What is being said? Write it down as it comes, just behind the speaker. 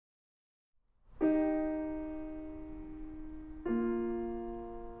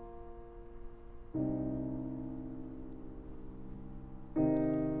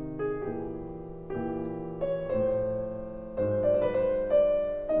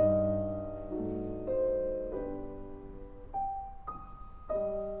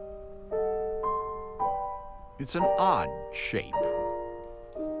It's an odd shape.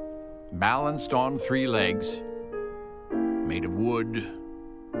 Balanced on 3 legs, made of wood,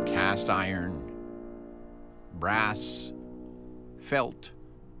 cast iron, brass, felt,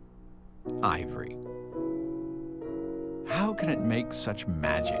 ivory. How can it make such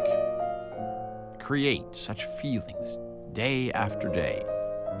magic? Create such feelings day after day,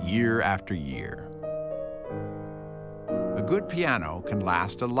 year after year? A good piano can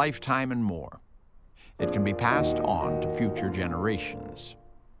last a lifetime and more. It can be passed on to future generations.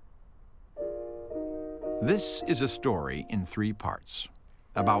 This is a story in 3 parts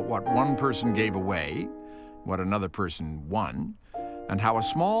about what one person gave away, what another person won, and how a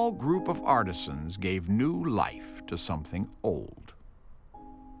small group of artisans gave new life to something old.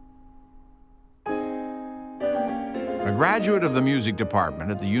 A graduate of the music department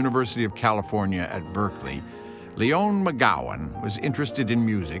at the University of California at Berkeley, Leone McGowan was interested in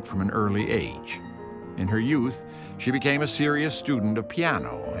music from an early age. In her youth, she became a serious student of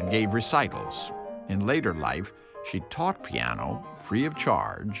piano and gave recitals. In later life, she taught piano, free of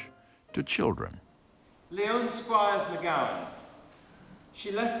charge, to children. Leone Squires McGowan.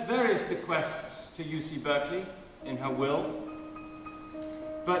 She left various bequests to UC Berkeley in her will,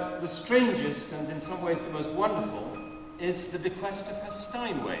 but the strangest and in some ways the most wonderful is the bequest of her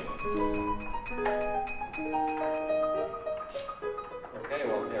Steinway. Okay,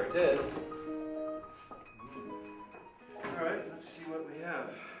 well, here it is. All right, let's see what we have.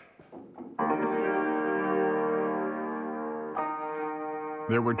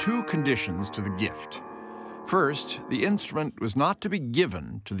 There were 2 conditions to the gift. First, the instrument was not to be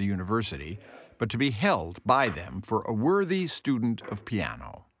given to the university, but to be held by them for a worthy student of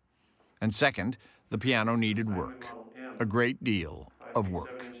piano. And second, the piano needed work, a great deal of work.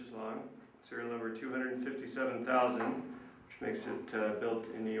 7 inches long, serial number 257,000, which makes it built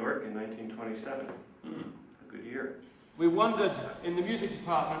in New York in 1927. A good year. We wondered in the music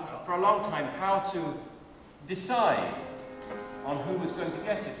department for a long time how to decide on who was going to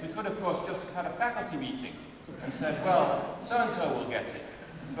get it. We could, of course, just have had a faculty meeting and said, well, so-and-so will get it.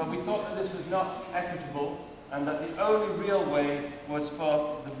 But we thought that this was not equitable and that the only real way was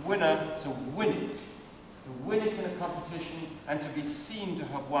for the winner to win it. To win it in a competition and to be seen to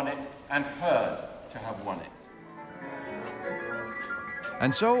have won it and heard to have won it.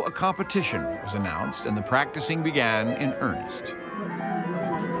 And so a competition was announced and the practicing began in earnest.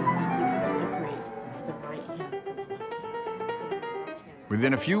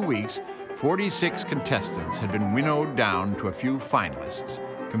 Within a few weeks, 46 contestants had been winnowed down to a few finalists,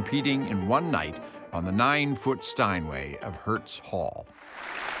 competing in one night on the 9-foot Steinway of Hertz Hall.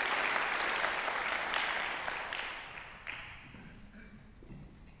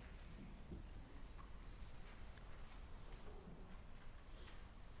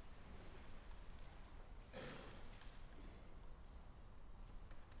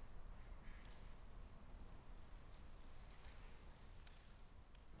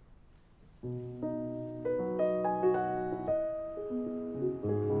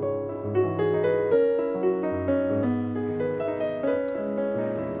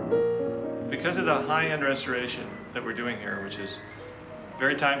 Because of the high-end restoration that we're doing here, which is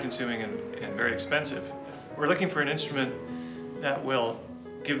very time-consuming and very expensive, we're looking for an instrument that will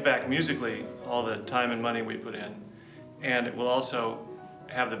give back musically all the time and money we put in, and it will also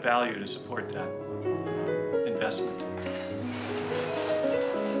have the value to support that investment.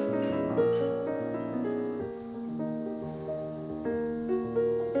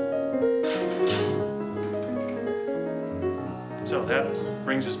 So that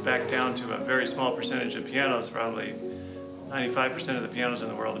brings us back down to a very small percentage of pianos. Probably 95% of the pianos in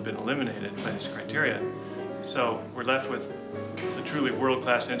the world have been eliminated by this criteria. So we're left with the truly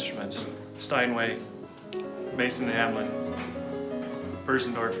world-class instruments: Steinway, Mason Hamlin,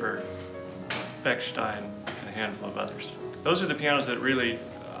 Bösendorfer, Bechstein, and a handful of others. Those are the pianos that really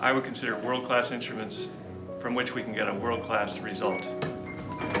I would consider world-class instruments from which we can get a world-class result.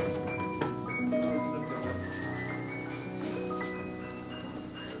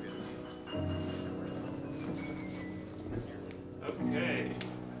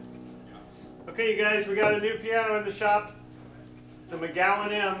 Okay, you guys, we got a new piano in the shop, the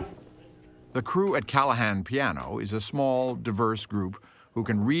McGowan M. The crew at Callahan Piano is a small, diverse group who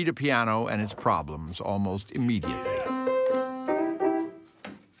can read a piano and its problems almost immediately.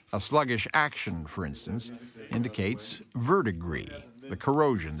 A sluggish action, for instance, indicates verdigris, the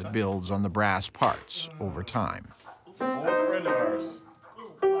corrosion that builds on the brass parts over time. Old friend of ours.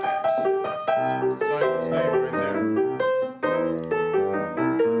 Sign his name right there.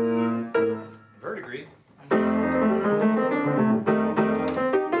 Verdigris.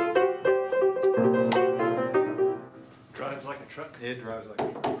 It drives like.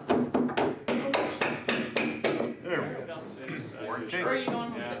 There we go. Where are you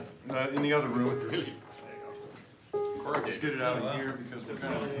going with it? In the other room. Really? Let's get it out of here because we're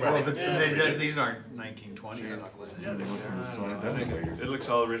kind of. Well, but these aren't 1920s knuckles. Yeah, they went from the side. That was later. It looks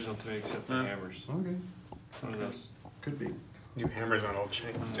all original to me except the hammers. Okay. One of those. Could be. New hammers on old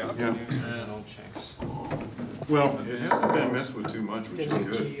Shanks jobs. Yeah. And old shanks. Well, it hasn't been messed with too much, which is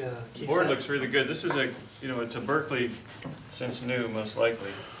good. The board looks really good. This is it's a Berkeley since new, most likely,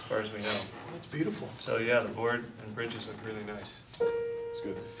 as far as we know. That's beautiful. So yeah, the board and bridges look really nice. It's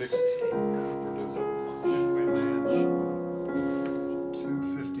good. Fixed.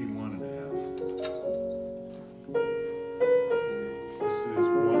 251 and a half. This is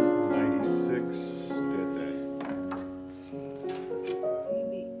 196 dead day.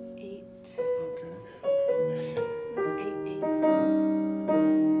 Maybe 8. Okay. Looks 8, 8.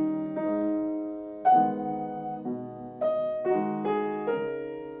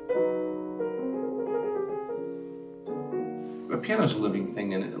 A piano's a living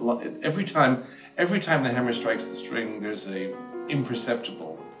thing, and every time the hammer strikes the string, there's a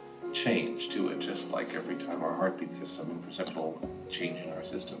imperceptible change to it, just like every time our heart beats, there's some imperceptible change in our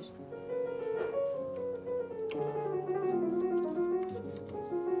systems.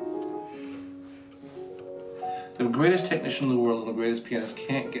 The greatest technician in the world and the greatest pianist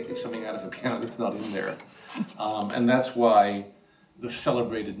can't get something out of a piano that's not in there. And that's why the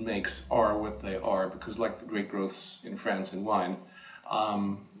celebrated makes are what they are, because like the great growths in France in wine,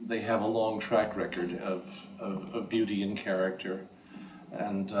 they have a long track record of beauty and character.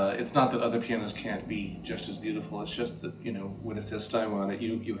 And it's not that other pianos can't be just as beautiful, it's just that, when it says Steinway on it,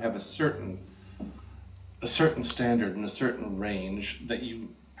 you have a certain standard and a certain range that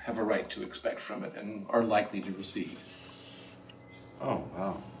you have a right to expect from it and are likely to receive. Oh,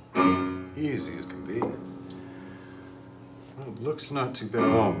 wow. Easy as can be. Well, it looks not too bad.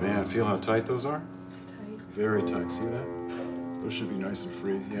 Oh, man. Feel how tight those are? It's tight. Very tight. See that? Those should be nice and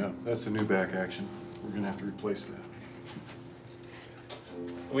free. Yeah, that's a new back action. We're going to have to replace that.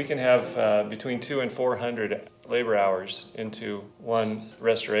 We can have between 200 and 400 labor hours into one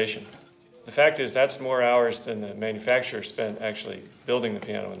restoration. The fact is that's more hours than the manufacturer spent actually building the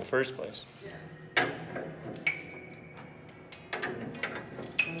piano in the first place.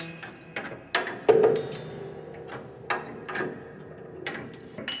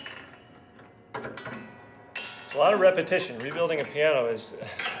 It's a lot of repetition. Rebuilding a piano is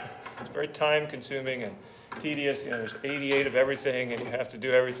it's very time consuming and tedious. There's 88 of everything and you have to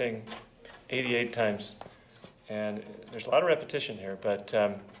do everything 88 times. And there's a lot of repetition here, but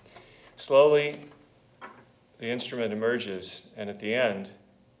slowly the instrument emerges, and at the end,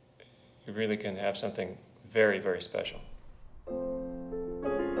 you really can have something very, very special.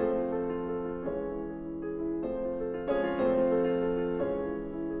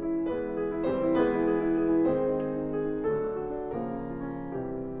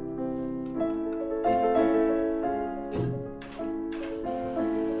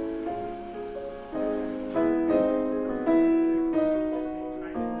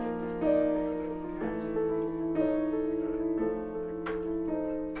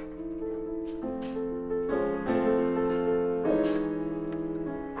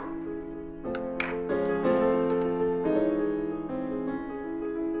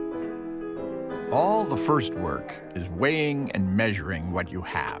 All the first work is weighing and measuring what you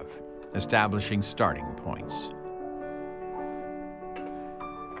have, establishing starting points.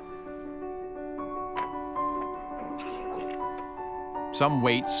 Some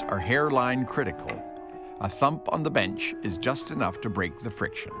weights are hairline critical. A thump on the bench is just enough to break the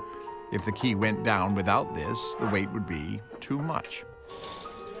friction. If the key went down without this, the weight would be too much.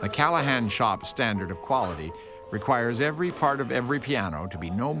 The Callahan shop standard of quality requires every part of every piano to be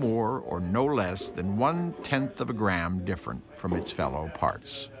no more or no less than 1/10 of a gram different from its fellow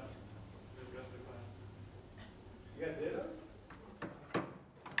parts.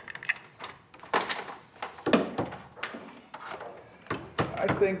 I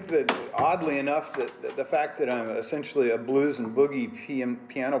think that, oddly enough, that the fact that I'm essentially a blues and boogie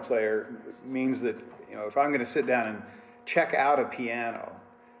piano player means that, if I'm going to sit down and check out a piano,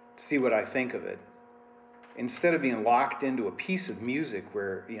 see what I think of it, instead of being locked into a piece of music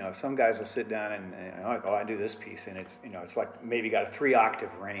where, some guys will sit down and like, oh, I do this piece, and it's, it's like maybe got a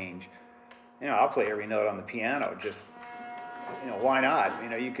 3-octave range. I'll play every note on the piano. Just, why not?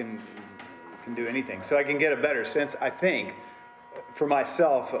 You can do anything. So I can get a better sense, I think, for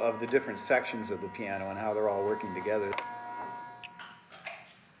myself, of the different sections of the piano and how they're all working together.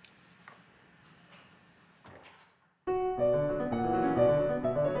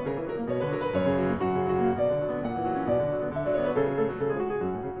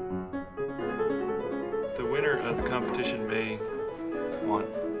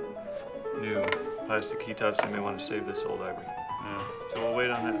 plastic key tops, they may want to save this old ivory. Yeah. So we'll wait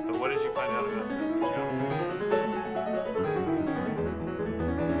on that. But what did you find out about the geometry?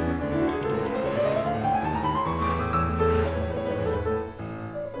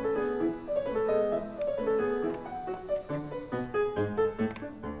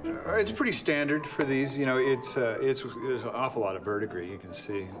 It's pretty standard for these. You know, there's an awful lot of verdigris. You can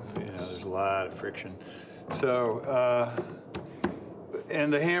see, you know, there's a lot of friction. So,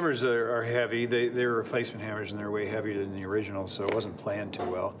 and the hammers are heavy. They're replacement hammers, and they're way heavier than the original, so it wasn't planned too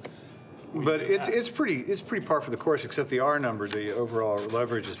well. But it's pretty par for the course, except the R number. The overall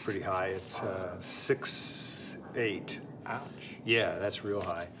leverage is pretty high. It's 6.8. Ouch. Yeah, that's real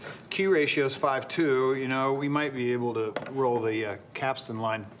high. Q ratio is 5.2. You know, we might be able to roll the capstan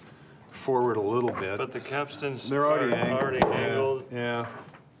line forward a little bit. But the capstans they're already angled. Yeah,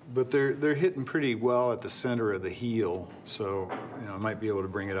 but they're hitting pretty well at the center of the heel, so you know I might be able to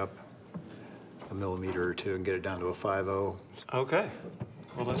bring it up a millimeter or two and get it down to a 5.0. Okay.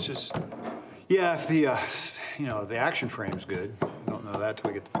 Well, let's just. Yeah, if the you know the action frame's good. I don't know that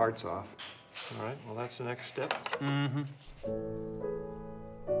till we get the parts off. All right. Well, that's the next step. Mm-hmm.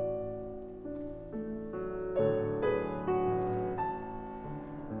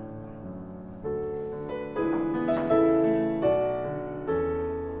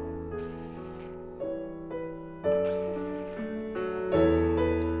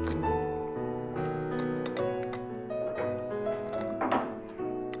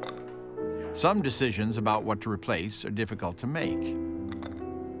 Some decisions about what to replace are difficult to make,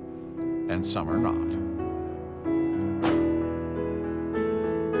 and some are not.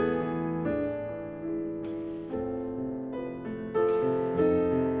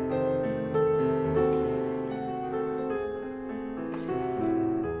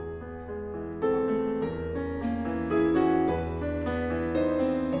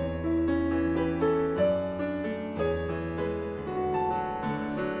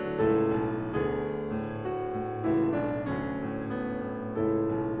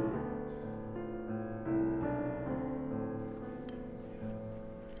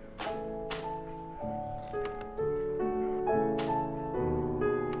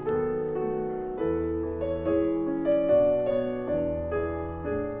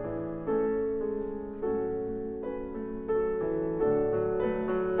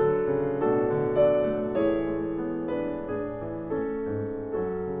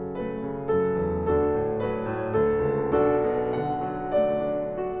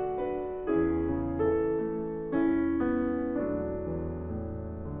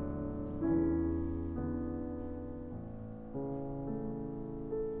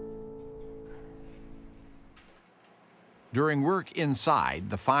 During work inside,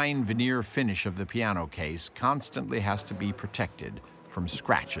 the fine veneer finish of the piano case constantly has to be protected from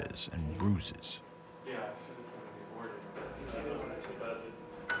scratches and bruises. Yeah,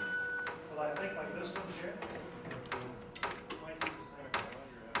 well, I think like this one here. Might be the same.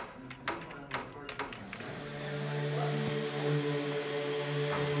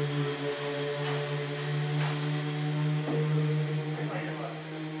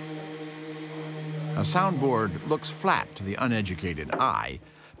 A soundboard looks flat to the uneducated eye,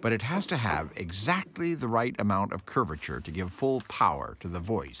 but it has to have exactly the right amount of curvature to give full power to the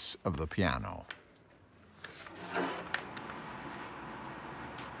voice of the piano. A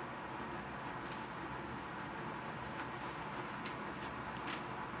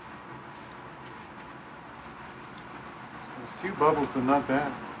few bubbles, but not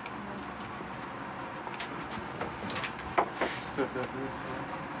bad. Set that there.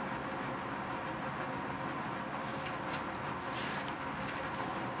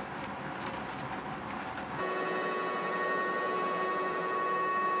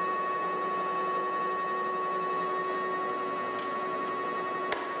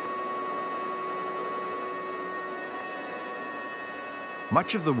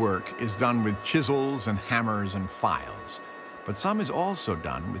 Much of the work is done with chisels and hammers and files, but some is also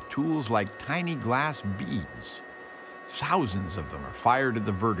done with tools like tiny glass beads. Thousands of them are fired at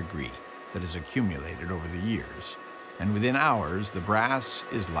the verdigris that has accumulated over the years, and within hours the brass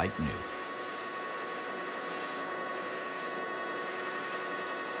is like new.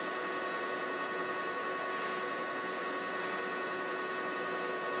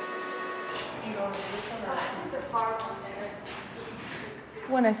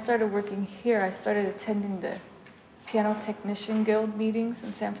 When I started working here, I started attending the Piano Technician Guild meetings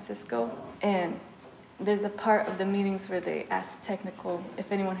in San Francisco. And there's a part of the meetings where they ask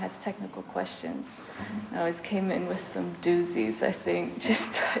if anyone has technical questions. I always came in with some doozies, I think,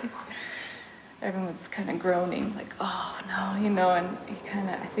 just like, everyone's kind of groaning, like, oh no, you know, and he kind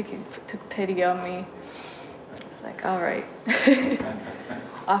of, I think he took pity on me. It's like, all right.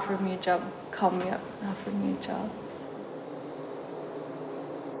 Offered me a job, called me up, offered me a job.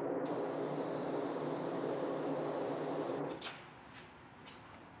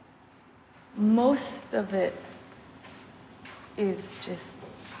 Most of it is just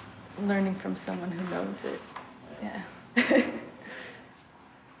learning from someone who knows it. Yeah.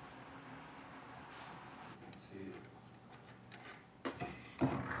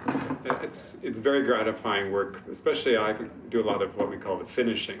 It's very gratifying work, especially I do a lot of what we call the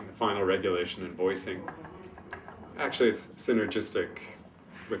finishing, the final regulation and voicing. Actually, it's synergistic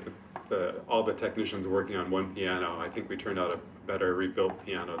with all the technicians working on one piano. I think we turned out a better rebuilt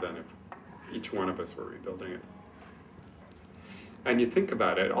piano than if each one of us were rebuilding it. And you think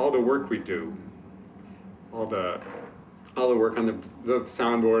about it, all the work we do, all the work on the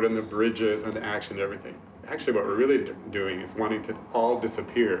soundboard and the bridges and the action and everything. Actually, what we're really doing is wanting to all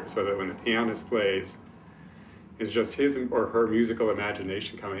disappear so that when the pianist plays, it's just his or her musical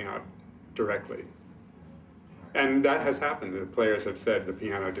imagination coming out directly. And that has happened. The players have said the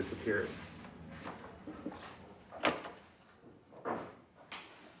piano disappears.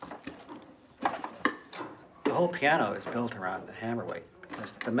 The whole piano is built around the hammer weight,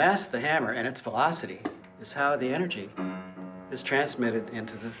 because the mass of the hammer and its velocity is how the energy is transmitted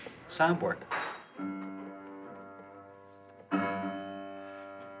into the soundboard.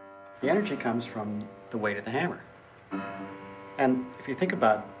 The energy comes from the weight of the hammer. And if you think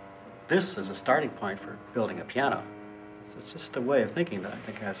about this as a starting point for building a piano, it's just a way of thinking that I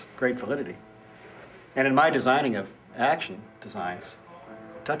think has great validity. And in my designing of action designs,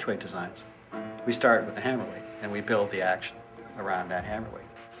 touch weight designs, we start with the hammer weight and we build the action around that hammer weight.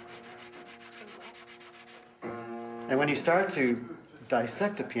 And when you start to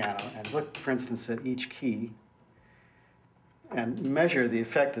dissect a piano and look, for instance, at each key and measure the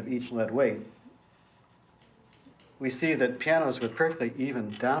effect of each lead weight, we see that pianos with perfectly even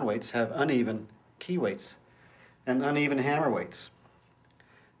down weights have uneven key weights and uneven hammer weights.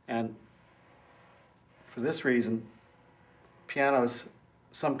 And for this reason,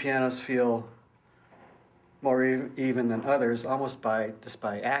 some pianos feel more even than others, almost just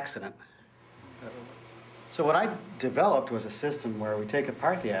by accident. So what I developed was a system where we take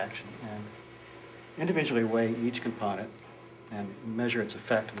apart the action and individually weigh each component and measure its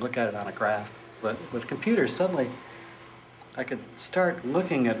effect and look at it on a graph. But with computers, suddenly I could start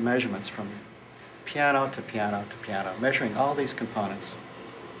looking at measurements from piano to piano to piano, measuring all these components.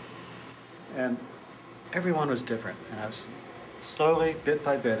 And everyone was different. And I was slowly, bit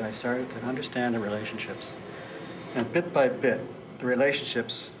by bit, I started to understand the relationships. And bit by bit, the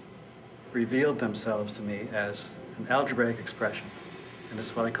relationships revealed themselves to me as an algebraic expression. And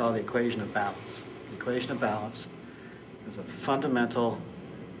it's what I call the equation of balance. The equation of balance is a fundamental,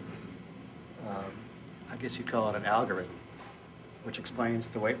 I guess you'd call it an algorithm, which explains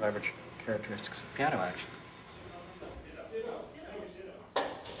the weight leverage characteristics of piano action.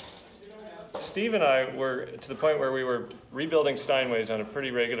 Steve and I were to the point where we were rebuilding Steinways on a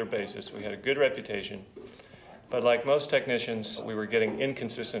pretty regular basis. We had a good reputation, but like most technicians, we were getting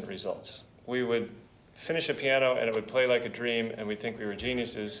inconsistent results. We would finish a piano and it would play like a dream and we'd think we were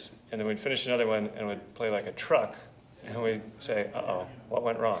geniuses, and then we'd finish another one and it would play like a truck and we'd say, uh-oh, what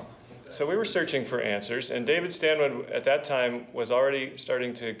went wrong? So we were searching for answers, and David Stanwood at that time was already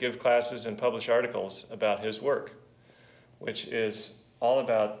starting to give classes and publish articles about his work, which is all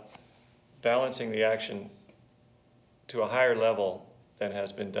about balancing the action to a higher level than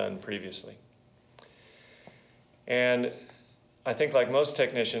has been done previously. And I think like most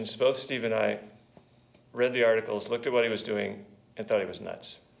technicians, both Steve and I read the articles, looked at what he was doing, and thought he was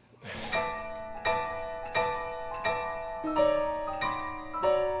nuts.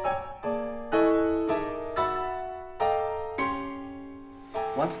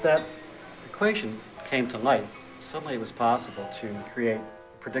 Once that equation came to light, suddenly it was possible to create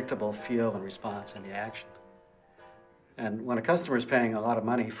predictable feel and response in the action. And when a customer is paying a lot of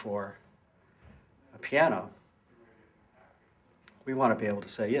money for a piano, we want to be able to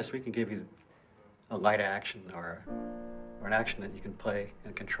say, yes, we can give you a light action or an action that you can play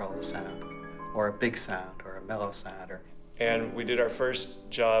and control the sound, or a big sound or a mellow sound. And we did our first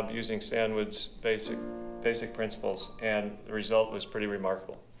job using Stanwood's basic principles, and the result was pretty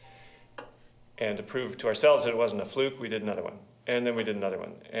remarkable. And to prove to ourselves that it wasn't a fluke, we did another one. And then we did another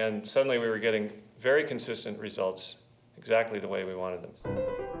one. And suddenly we were getting very consistent results, exactly the way we wanted them.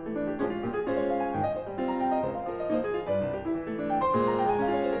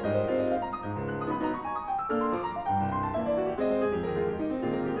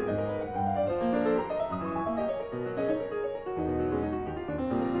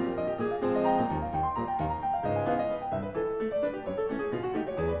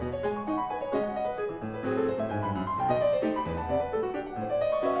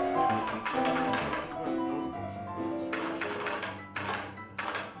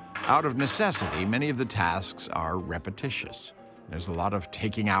 Out of necessity, many of the tasks are repetitious. There's a lot of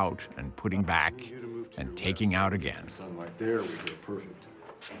taking out and putting back and taking out again. Sunlight, there we go, perfect.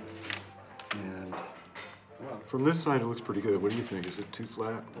 And well, from this side, it looks pretty good. What do you think? Is it too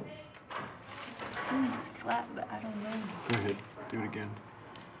flat? Seems flat, but I don't know. Go ahead, do it again.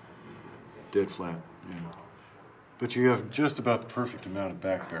 Dead flat, yeah. But you have just about the perfect amount of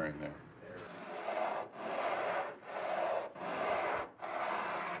back bearing there.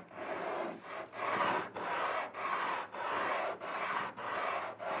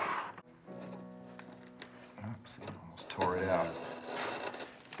 Oops, I almost tore it out.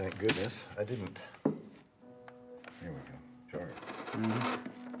 Thank goodness I didn't. Here we go, jar it.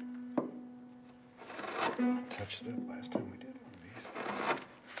 Touched it up last time we did one of these.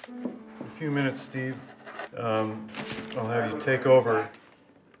 In a few minutes, Steve, I'll have you take over.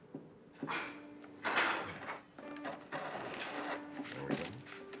 There we go.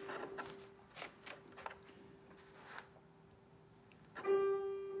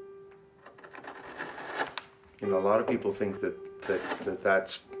 You know, a lot of people think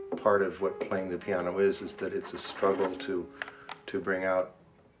that's part of what playing the piano is that it's a struggle to bring out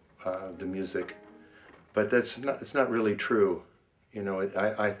the music, but it's not really true. You know,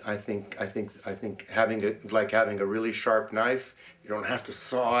 I think having a really sharp knife, you don't have to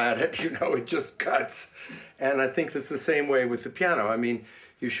saw at it. You know, it just cuts, and I think that's the same way with the piano. I mean,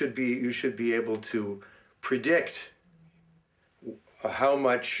 you should be able to predict how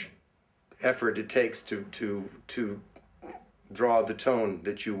much effort it takes to draw the tone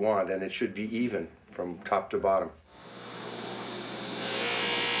that you want, and it should be even from top to bottom.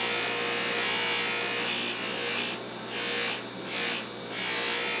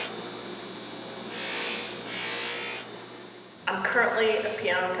 I'm currently a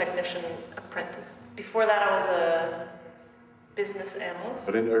piano technician apprentice. Before that, I was a business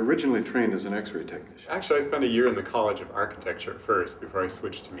analyst. But originally trained as an X-ray technician. Actually, I spent a year in the College of Architecture first before I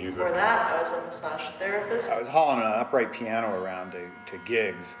switched to music. Before that, I was a massage therapist. I was hauling an upright piano around to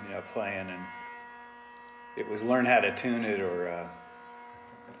gigs, you know, playing, and it was learn how to tune it or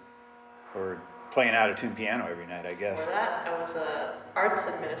playing out-of-tune piano every night, I guess. Before that, I was a arts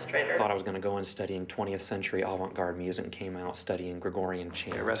administrator. I thought I was going to go in studying 20th century avant-garde music and came out studying Gregorian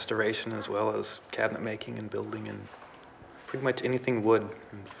chant. Yeah, restoration as well as cabinet making and building and pretty much anything wood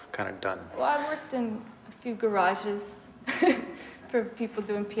I've kind of done. Well, I worked in a few garages for people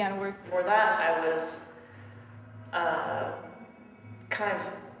doing piano work. Before that, I was kind of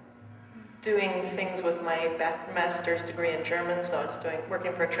doing things with my master's degree in German, so I was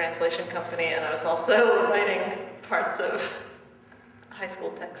working for a translation company, and I was also writing parts of high school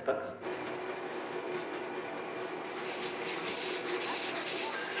textbooks.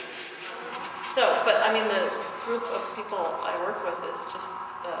 So, but I mean, the group of people I work with is just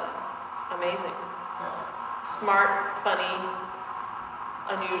amazing. Smart, funny,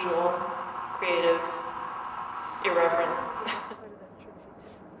 unusual, creative, irreverent.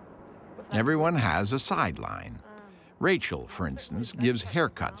 Everyone has a sideline. Rachel, for instance, gives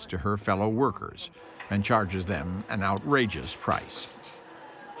haircuts to her fellow workers and charges them an outrageous price.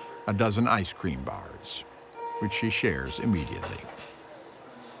 A dozen ice cream bars, which she shares immediately.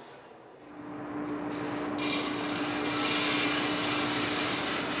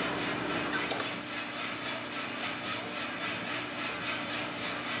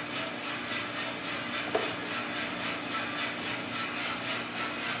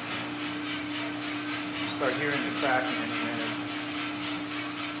 Start hearing the cracking in a minute.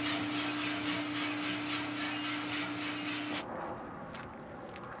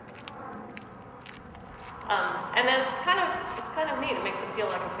 And it's kind of neat. It makes it feel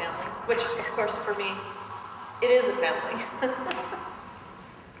like a family, which, of course, for me, it is a family.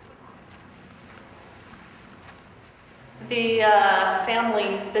 The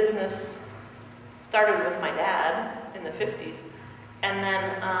family business started with my dad in the 50s, and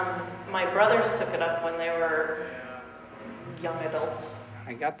then my brothers took it up when they were young adults.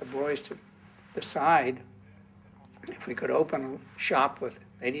 I got the boys to decide if we could open a shop with,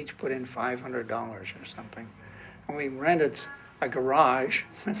 they'd each put in $500 or something. And we rented a garage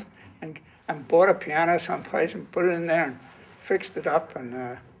and bought a piano someplace and put it in there and fixed it up,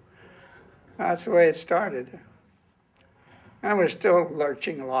 and that's the way it started. And we're still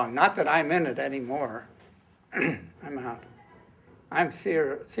lurching along. Not that I'm in it anymore. I'm out. I'm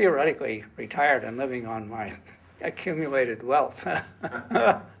theoretically retired and living on my accumulated wealth.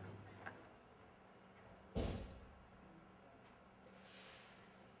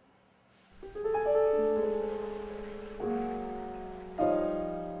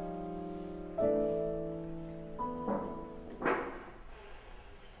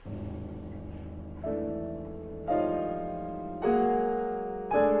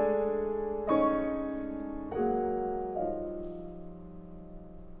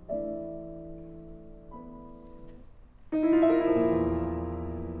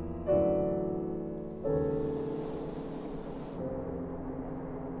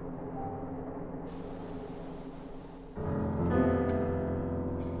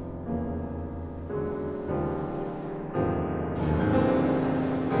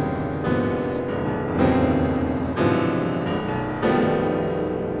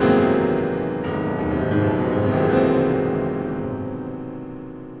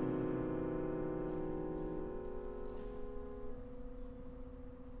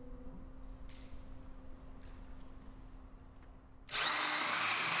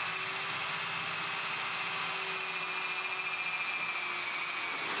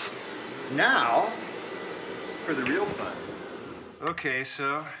 Now, for the real fun. Okay,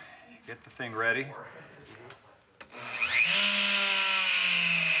 so you get the thing ready.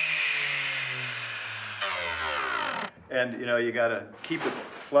 And you know, you gotta keep it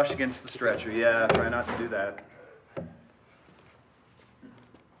flush against the stretcher. Yeah, try not to do that.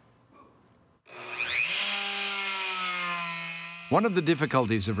 One of the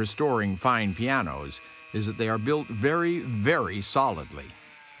difficulties of restoring fine pianos is that they are built very, very solidly.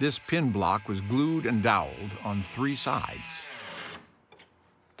 This pin block was glued and doweled on 3 sides.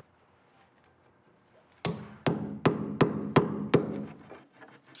 The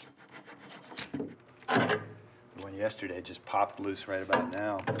one yesterday just popped loose right about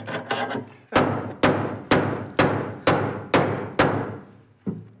now.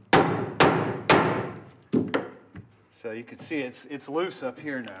 So you can see it's loose up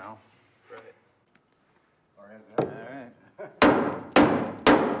here now. Right. Or is it? All right.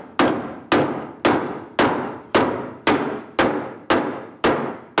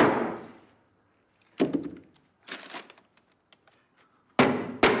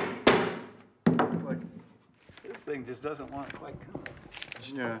 Look, this thing just doesn't want to quite come.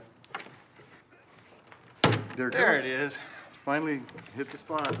 Yeah. There it is. Finally hit the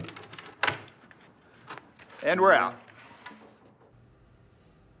spot. And we're out.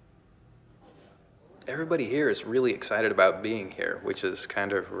 Everybody here is really excited about being here, which is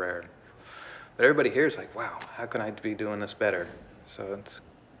kind of rare. But everybody here is like, wow, how can I be doing this better? So it's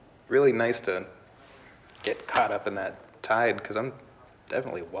really nice to get caught up in that tide, because I'm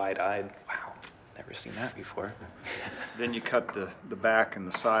definitely wide-eyed. Wow, never seen that before. Then you cut the back and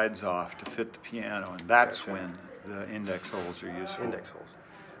the sides off to fit the piano, and that's when the index holes are useful. Index holes.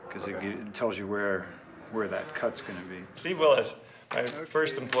 Because it tells you where that cut's going to be. Steve Willis, my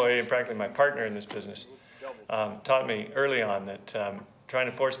first employee and practically my partner in this business, taught me early on that trying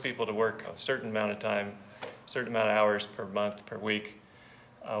to force people to work a certain amount of time, a certain amount of hours per month, per week,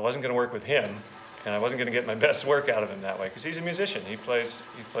 wasn't going to work with him, and I wasn't going to get my best work out of him that way, because he's a musician. He plays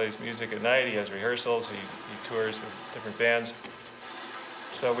music at night, he has rehearsals, he tours with different bands.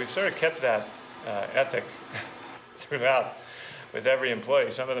 So we've sort of kept that ethic throughout with every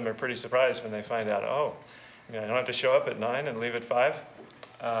employee. Some of them are pretty surprised when they find out, oh, you know, I don't have to show up at 9 and leave at 5.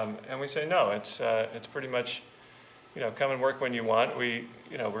 And we say, no, it's pretty much, you know, come and work when you want. We're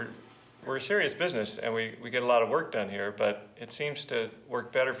a serious business, and we get a lot of work done here, but it seems to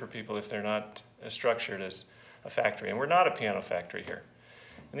work better for people if they're not as structured as a factory. And we're not a piano factory here.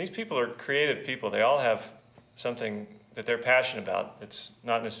 And these people are creative people. They all have something that they're passionate about that's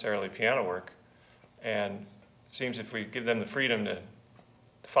not necessarily piano work. And it seems if we give them the freedom to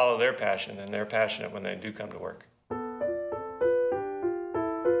follow their passion, then they're passionate when they do come to work.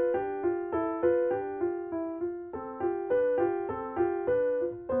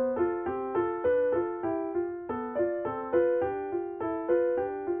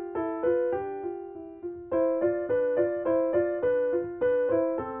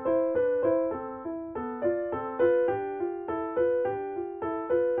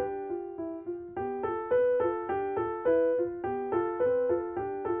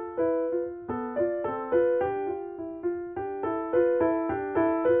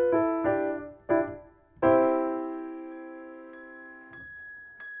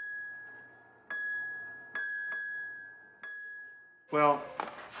 Well,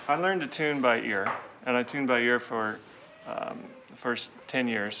 I learned to tune by ear, and I tuned by ear for the first 10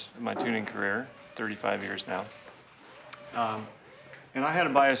 years of my tuning career, 35 years now. And I had a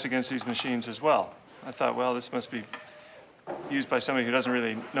bias against these machines as well. I thought, well, this must be used by somebody who doesn't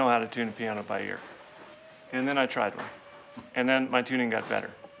really know how to tune a piano by ear. And then I tried one, and then my tuning got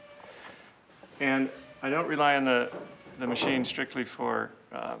better. And I don't rely on the machine strictly for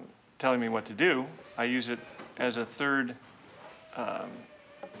telling me what to do. I use it as a third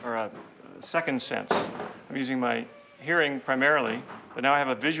or a second sense. I'm using my hearing primarily, but now I have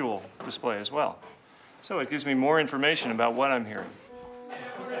a visual display as well. So it gives me more information about what I'm hearing.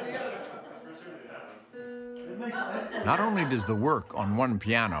 Not only does the work on one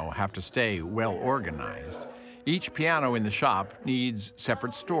piano have to stay well organized, each piano in the shop needs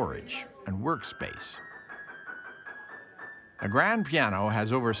separate storage and workspace. A grand piano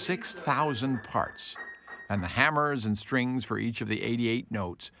has over 6,000 parts, and the hammers and strings for each of the 88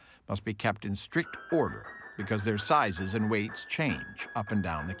 notes must be kept in strict order because their sizes and weights change up and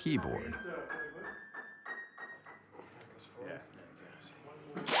down the keyboard.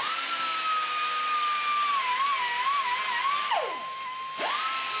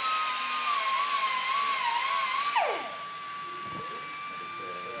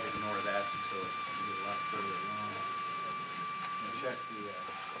 Ignore that until it's a little less further along. Check the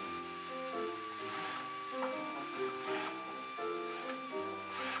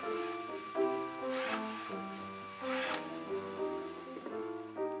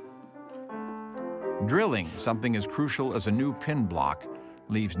Drilling something as crucial as a new pin block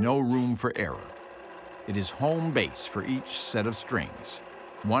leaves no room for error. It is home base for each set of strings.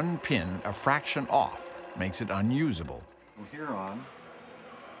 One pin a fraction off makes it unusable. From here on,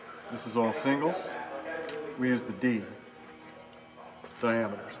 this is all singles. We use the D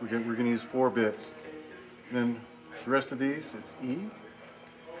diameters. We're going to use 4 bits. Then the rest of these, it's E.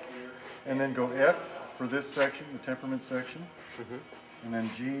 And then go F for this section, the temperament section. And then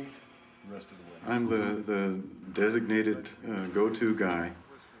G the rest of the way. I'm the designated go-to guy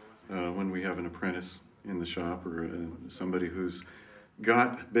when we have an apprentice in the shop or somebody who's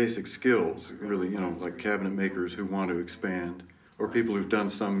got basic skills, really, you know, like cabinet makers who want to expand, or people who've done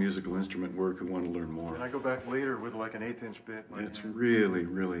some musical instrument work who want to learn more. And I go back later with like an 1/8" bit. It's really,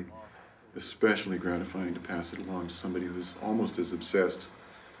 really especially gratifying to pass it along to somebody who's almost as obsessed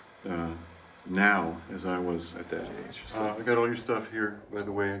now as I was at that age. So. I got all your stuff here, by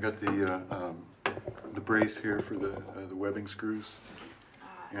the way. I got the brace here for the webbing screws,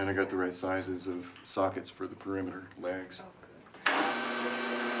 and I got the right sizes of sockets for the perimeter legs.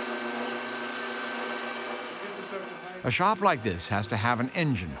 A shop like this has to have an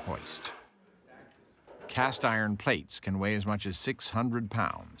engine hoist. Cast iron plates can weigh as much as 600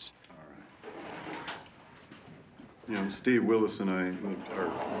 pounds. You know, Steve Willis and I are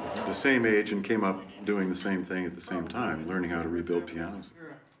the same age and came up doing the same thing at the same time, learning how to rebuild pianos.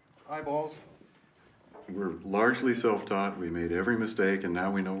 Eyeballs. We're largely self-taught. We made every mistake, and now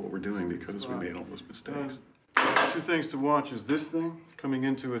we know what we're doing because we made all those mistakes. 2 things to watch is this thing coming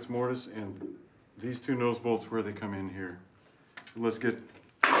into its mortise and these 2 nose bolts where they come in here. Let's get...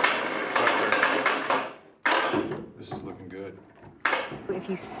 This is looking good. If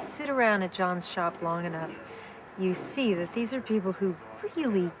you sit around at John's shop long enough, you see that these are people who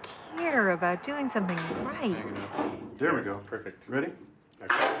really care about doing something right. There we go. Perfect. Ready?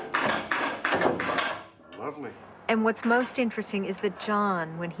 Okay. Lovely. And what's most interesting is that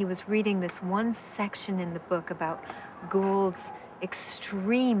John, when he was reading this one section in the book about Gould's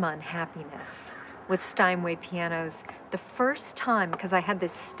extreme unhappiness with Steinway pianos, the first time, because I had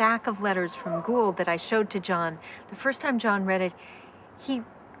this stack of letters from Gould that I showed to John, the first time John read it, he,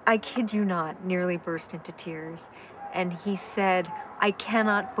 I kid you not, nearly burst into tears. And he said, "I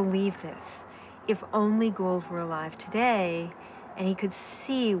cannot believe this. If only Gould were alive today and he could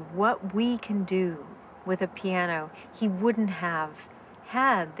see what we can do with a piano, he wouldn't have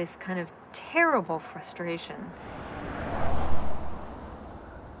had this kind of terrible frustration."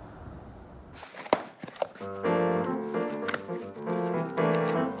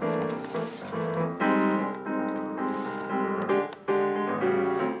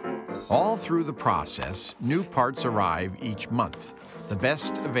 All through the process, new parts arrive each month, the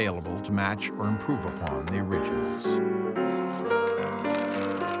best available to match or improve upon the originals.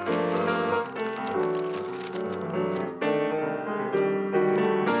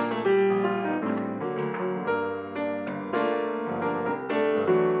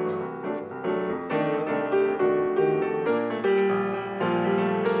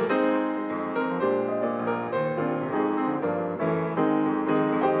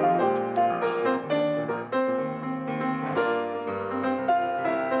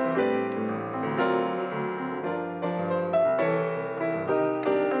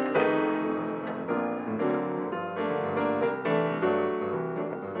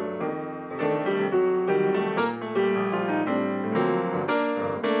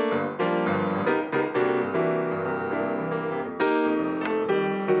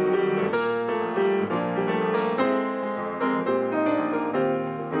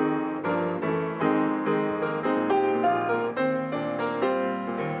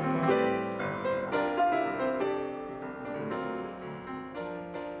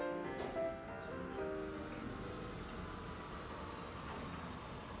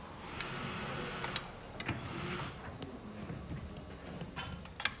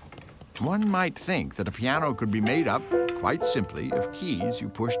 One might think that a piano could be made up, quite simply, of keys you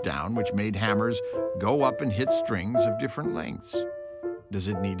push down which made hammers go up and hit strings of different lengths. Does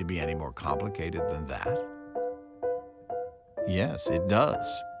it need to be any more complicated than that? Yes, it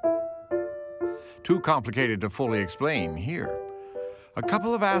does. Too complicated to fully explain here. A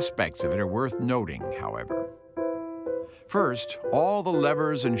couple of aspects of it are worth noting, however. First, all the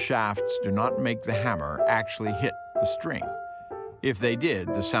levers and shafts do not make the hammer actually hit the string. If they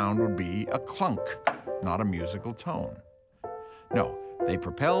did, the sound would be a clunk, not a musical tone. No, they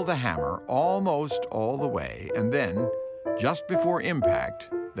propel the hammer almost all the way, and then, just before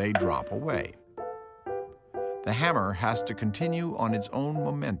impact, they drop away. The hammer has to continue on its own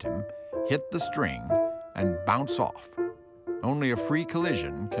momentum, hit the string, and bounce off. Only a free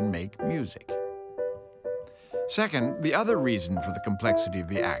collision can make music. Second, the other reason for the complexity of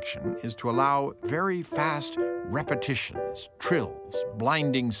the action is to allow very fast repetitions, trills,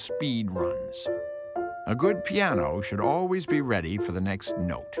 blinding speed runs. A good piano should always be ready for the next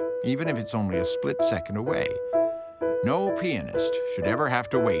note, even if it's only a split second away. No pianist should ever have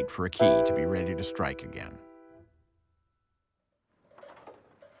to wait for a key to be ready to strike again.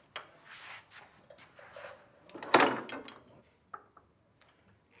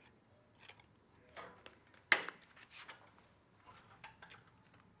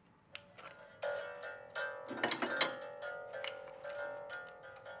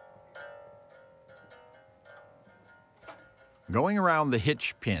 Going around the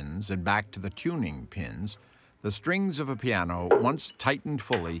hitch pins and back to the tuning pins, the strings of a piano, once tightened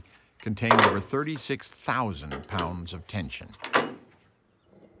fully, contain over 36,000 pounds of tension.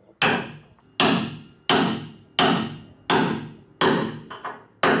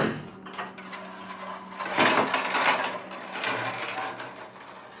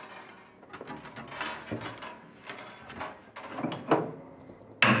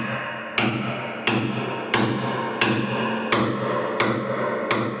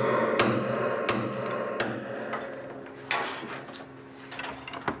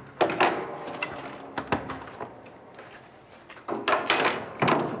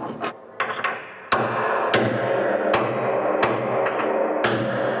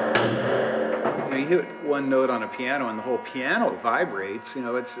 You hit one note on a piano and the whole piano vibrates. You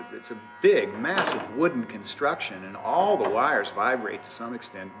know, it's a big, massive wooden construction, and all the wires vibrate to some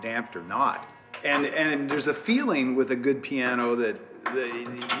extent, damped or not. And there's a feeling with a good piano that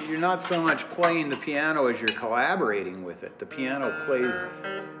you're not so much playing the piano as you're collaborating with it. The piano plays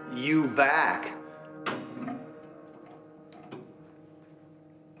you back.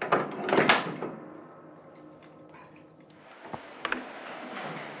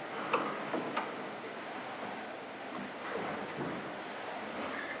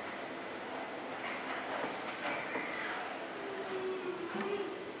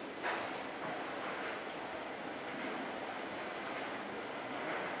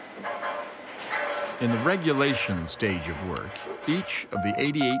 In the regulation stage of work, each of the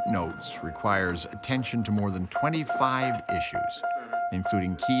 88 notes requires attention to more than 25 issues,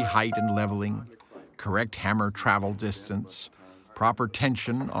 including key height and leveling, correct hammer travel distance, proper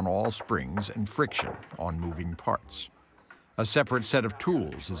tension on all springs, and friction on moving parts. A separate set of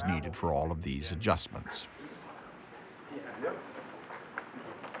tools is needed for all of these adjustments.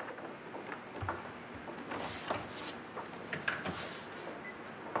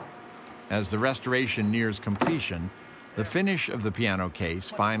 As the restoration nears completion, the finish of the piano case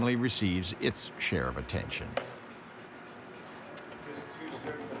finally receives its share of attention. Just 2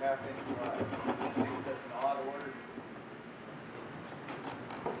 strips of 1/2 inch wide. I think that's an odd order.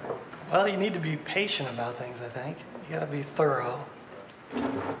 Well, you need to be patient about things, I think. You gotta be thorough. You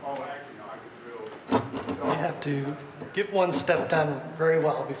have to get one step done very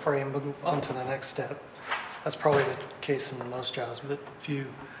well before you move on to the next step. That's probably the case in most jobs, but if you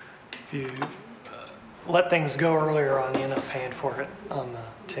let things go earlier on, you end up paying for it on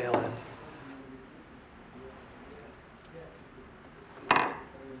the tail end.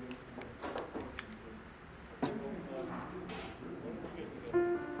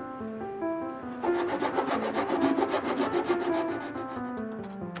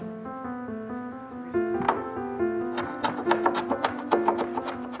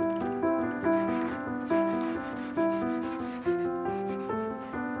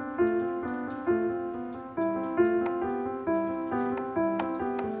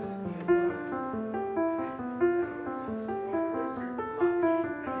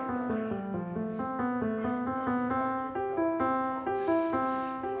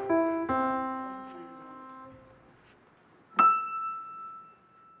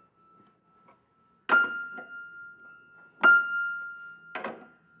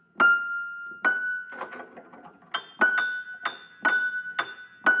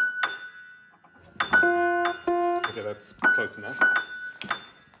 Okay, that's close enough.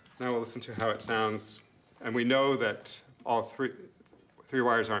 Now we'll listen to how it sounds, and we know that all three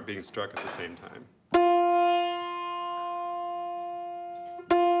wires aren't being struck at the same time.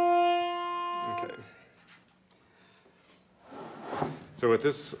 Okay. So with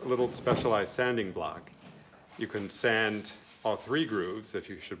this little specialized sanding block, you can sand all 3 grooves if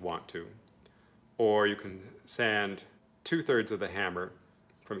you should want to, or you can sand 2/3 of the hammer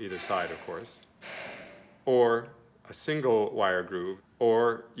from either side, of course, or a single wire groove,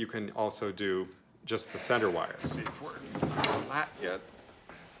 or you can also do just the center wire. Let's see if we're flat yet.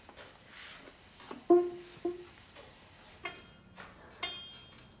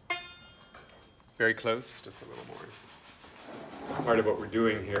 very close, just a little more. Part of what we're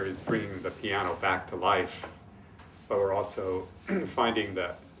doing here is bringing the piano back to life, but we're also finding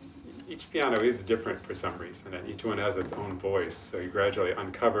that each piano is different for some reason, and each one has its own voice, so you gradually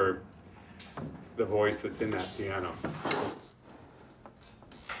uncover the voice that's in that piano.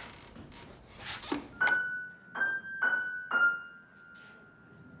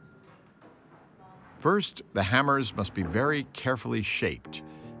 First, the hammers must be very carefully shaped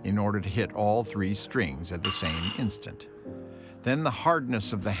in order to hit all 3 strings at the same instant. Then the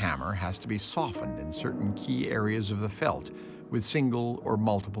hardness of the hammer has to be softened in certain key areas of the felt with single or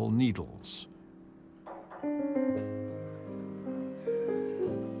multiple needles.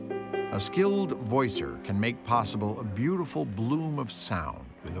 A skilled voicer can make possible a beautiful bloom of sound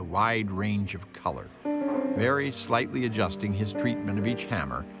with a wide range of color, very slightly adjusting his treatment of each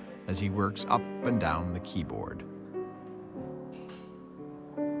hammer as he works up and down the keyboard.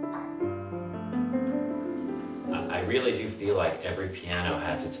 I really do feel like every piano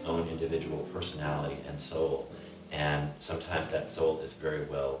has its own individual personality and soul, and sometimes that soul is very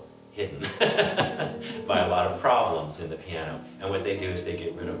well hidden by a lot of problems in the piano. And what they do is they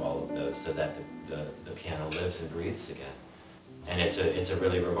get rid of all of those so that the piano lives and breathes again. And it's a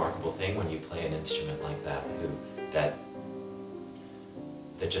really remarkable thing when you play an instrument like that that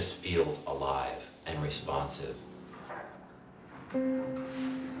just feels alive and responsive.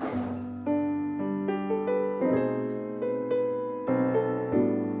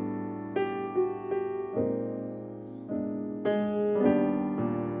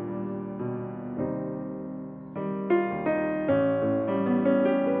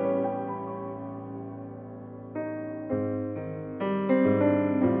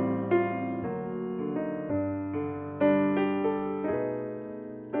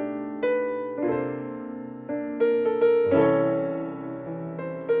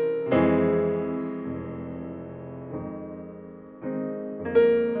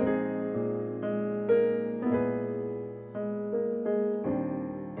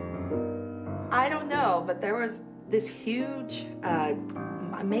 I don't know, but there was this huge,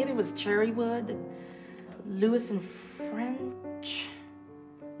 maybe it was cherrywood, Lewis and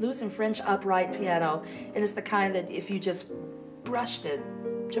French upright piano, and it's the kind that if you just brushed it,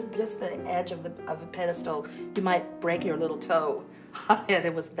 just the edge of the pedestal, you might break your little toe on it.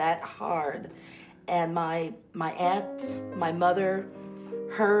 It was that hard. And my aunt, my mother,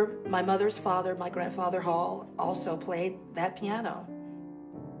 my mother's father, my grandfather Hall, also played that piano.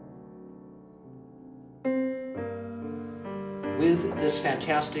 With this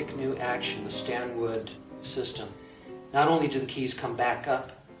fantastic new action, the Stanwood system, not only do the keys come back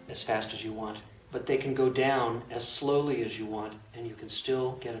up as fast as you want, but they can go down as slowly as you want, and you can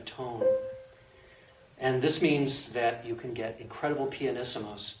still get a tone. And this means that you can get incredible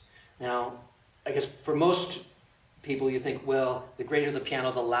pianissimos. Now, I guess for most people you think, well, the greater the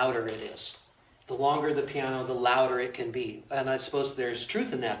piano, the louder it is. The longer the piano, the louder it can be. And I suppose there's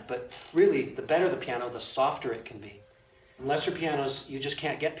truth in that, but really, the better the piano, the softer it can be. In lesser pianos, you just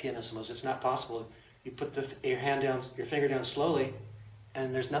can't get pianissimos. It's not possible. You put your finger down slowly,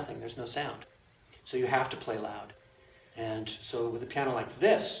 and there's nothing. There's no sound. So you have to play loud. And so with a piano like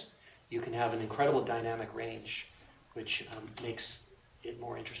this, you can have an incredible dynamic range, which makes it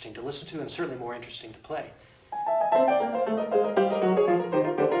more interesting to listen to and certainly more interesting to play.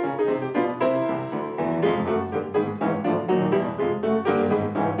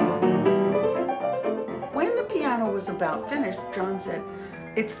 Was about finished, John said,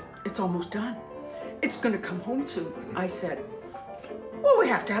 it's almost done. It's going to come home soon. I said, well, we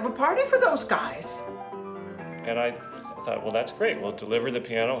have to have a party for those guys. And I thought, well, that's great. We'll deliver the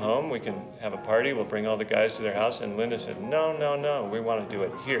piano home. We can have a party. We'll bring all the guys to their house. And Linda said, no, no, no. We want to do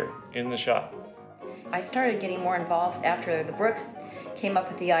it here in the shop. I started getting more involved after the Brooks came up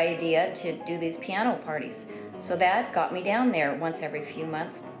with the idea to do these piano parties. So that got me down there once every few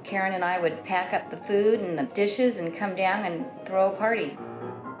months. Karen and I would pack up the food and the dishes and come down and throw a party.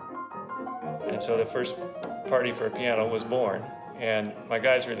 And so the first party for a piano was born. And my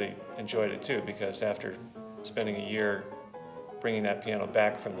guys really enjoyed it too, because after spending a year bringing that piano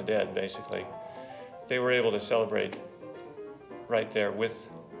back from the dead, basically, they were able to celebrate right there with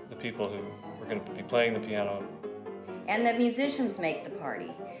the people who were going to be playing the piano. And the musicians make the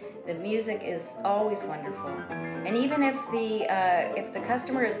party. The music is always wonderful. And even if the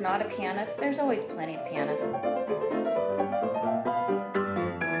customer is not a pianist, there's always plenty of pianists.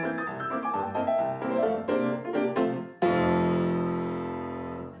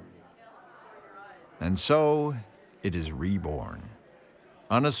 And so it is reborn,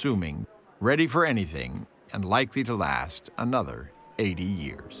 unassuming, ready for anything, and likely to last another 80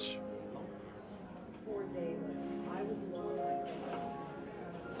 years.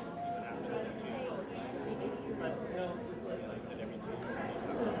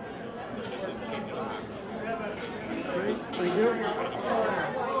 Thank you.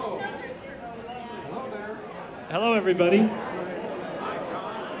 Hello, everybody.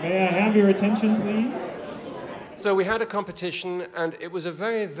 May I have your attention, please? So we had a competition, and it was a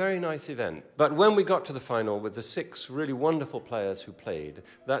very, very nice event. But when we got to the final with the 6 really wonderful players who played,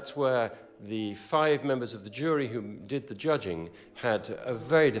 that's where the 5 members of the jury who did the judging had a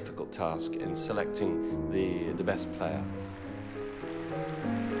very difficult task in selecting the best player.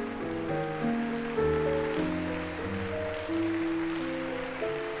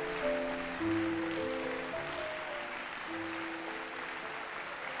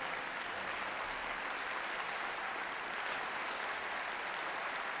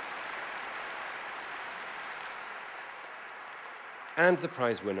 And the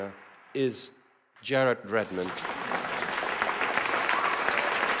prize winner is Jared Redmond.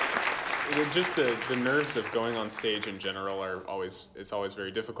 Just the nerves of going on stage in general are always very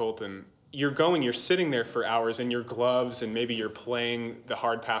difficult, and you're sitting there for hours in your gloves, and maybe you're playing the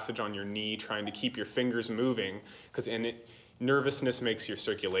hard passage on your knee, trying to keep your fingers moving, nervousness makes your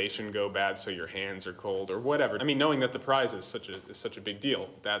circulation go bad, so your hands are cold or whatever. I mean, knowing that the prize is such a big deal,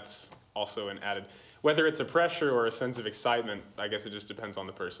 that's also an added. Whether it's a pressure or a sense of excitement, I guess it just depends on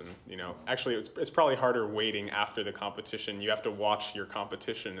the person, you know. Actually, it's probably harder waiting after the competition. You have to watch your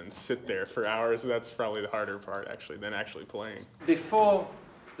competition and sit there for hours. That's probably the harder part, actually, than actually playing. Before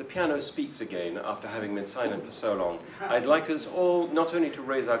the piano speaks again, after having been silent for so long, I'd like us all not only to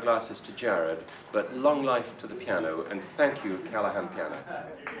raise our glasses to Jared, but long life to the piano, and thank you, Callahan Piano.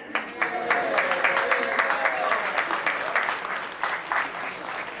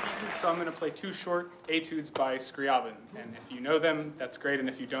 So I'm going to play 2 short etudes by Scriabin, and if you know them, that's great, and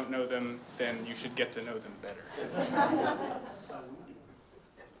if you don't know them, then you should get to know them better.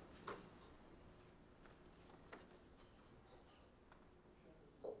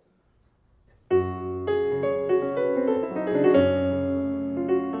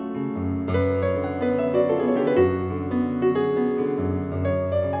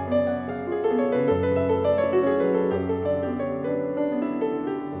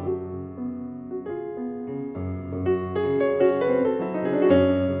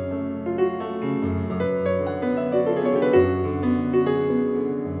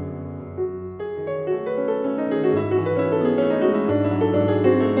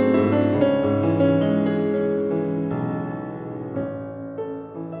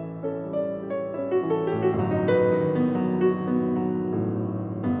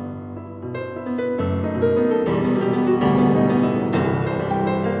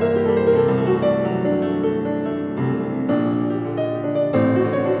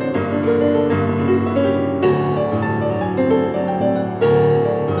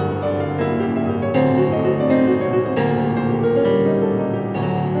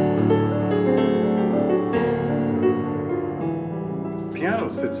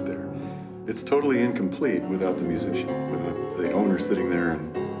 Sits there. It's totally incomplete without the musician, with the owner sitting there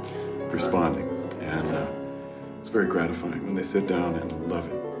and responding. And it's very gratifying when they sit down and love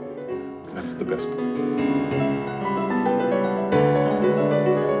it. That's the best part.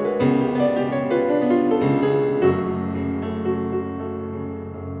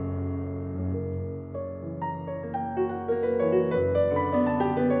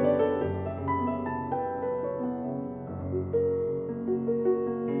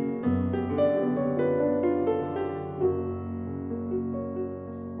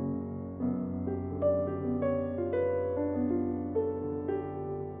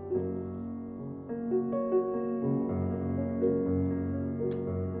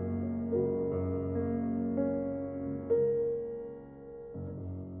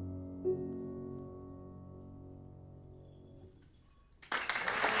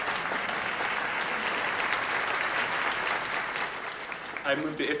 I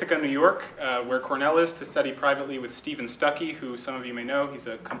moved to Ithaca, New York, where Cornell is, to study privately with Stephen Stuckey, who some of you may know. He's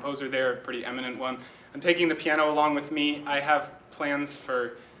a composer there, a pretty eminent one. I'm taking the piano along with me. I have plans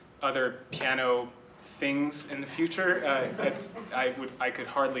for other piano things in the future. I could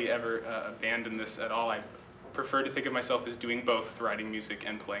hardly ever abandon this at all. I prefer to think of myself as doing both, writing music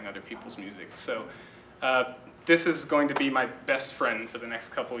and playing other people's music. So this is going to be my best friend for the next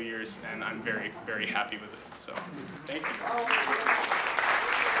couple of years, and I'm very, very happy with it. So thank you.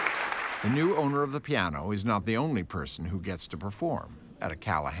 The new owner of the piano is not the only person who gets to perform at a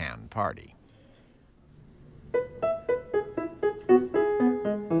Callahan party.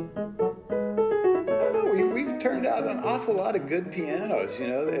 We've turned out an awful lot of good pianos, you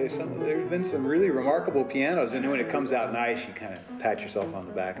know. There's been some really remarkable pianos, and when it comes out nice, you kind of pat yourself on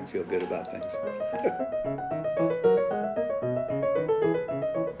the back and feel good about things.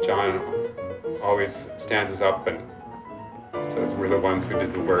 John always stands us up and So we're the ones who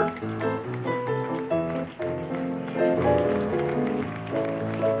did the work.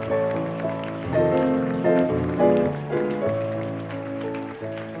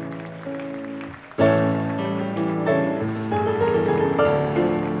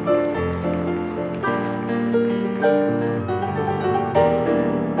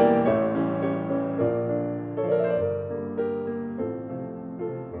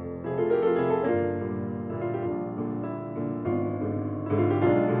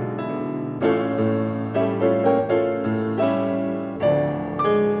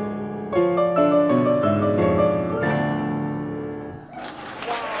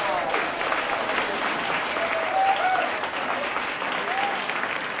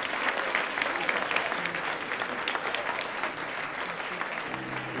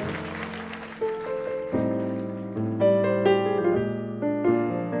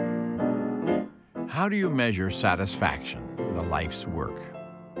 How do you measure satisfaction with a life's work?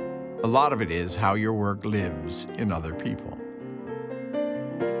 A lot of it is how your work lives in other people.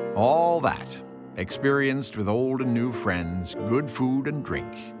 All that, experienced with old and new friends, good food and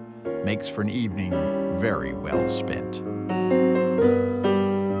drink, makes for an evening very well spent.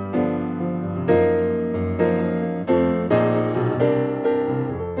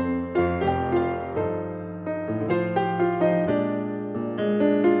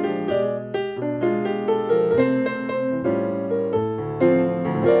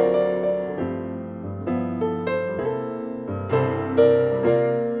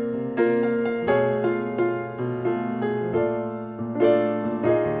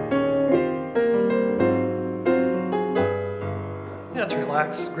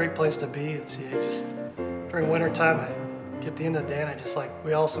 Great place to be. It's just during winter time. I get the end of the day, and I just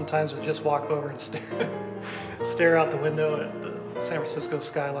we all sometimes would just walk over and stare out the window at the San Francisco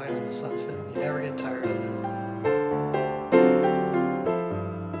skyline and the sunset. You never get tired of it.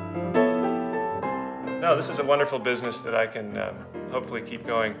 No, this is a wonderful business that I can hopefully keep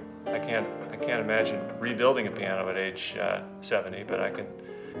going. I can't imagine rebuilding a piano at age 70, but I can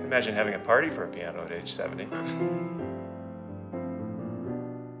imagine having a party for a piano at age 70.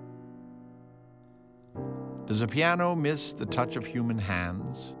 Does a piano miss the touch of human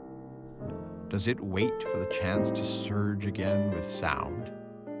hands? Does it wait for the chance to surge again with sound?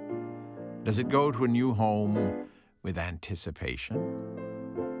 Does it go to a new home with anticipation?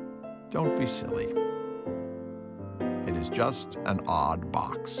 Don't be silly. It is just an odd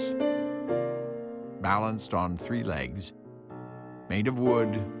box, balanced on 3 legs, made of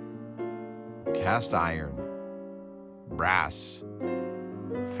wood, cast iron, brass,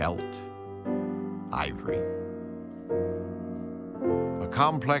 felt, ivory. A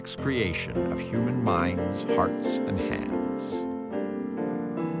complex creation of human minds, hearts, and hands.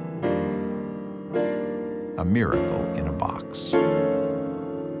 A miracle in a box.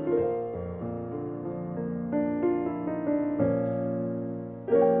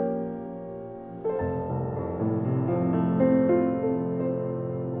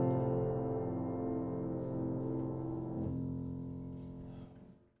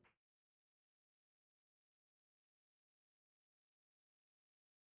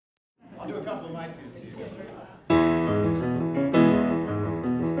 I'll do a couple of my tunes too.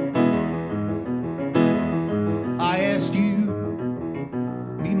 I asked you,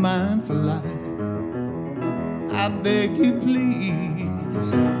 be mine for life. I beg you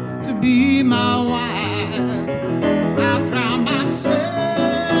please, to be my wife. I'll drown myself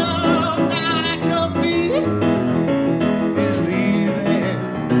down at your feet and leave there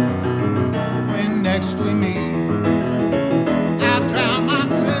when next we meet. I'll drown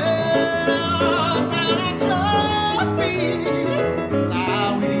myself down at your feet and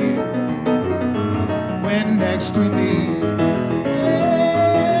lie with you when next we meet.